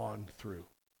press on through?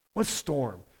 What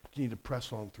storm do you need to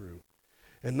press on through?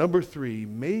 And number three,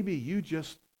 maybe you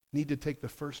just need to take the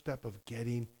first step of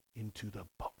getting into the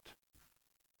boat,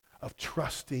 of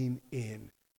trusting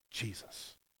in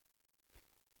Jesus.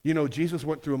 You know, Jesus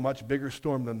went through a much bigger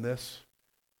storm than this.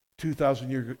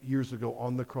 2,000 years ago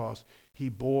on the cross, he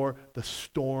bore the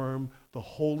storm, the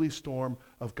holy storm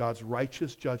of God's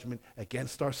righteous judgment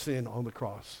against our sin on the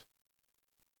cross.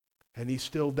 And he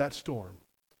stilled that storm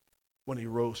when he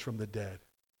rose from the dead.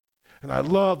 And I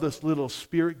love this little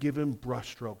spirit-given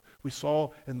brushstroke. We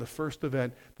saw in the first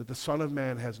event that the Son of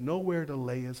Man has nowhere to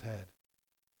lay his head.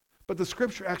 But the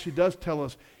scripture actually does tell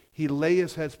us he lay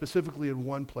his head specifically in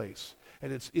one place.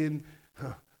 And it's in,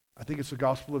 I think it's the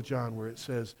Gospel of John, where it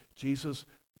says Jesus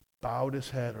bowed his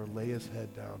head or lay his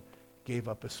head down, gave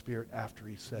up his spirit after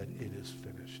he said, it is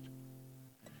finished.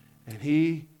 And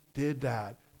he did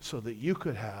that so that you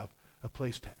could have a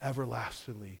place to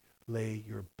everlastingly lay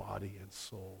your body and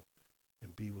soul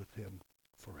and be with him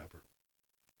forever.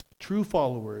 True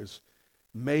followers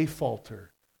may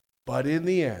falter, but in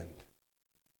the end,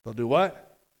 they'll do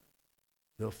what?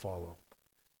 They'll follow.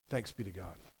 Thanks be to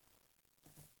God.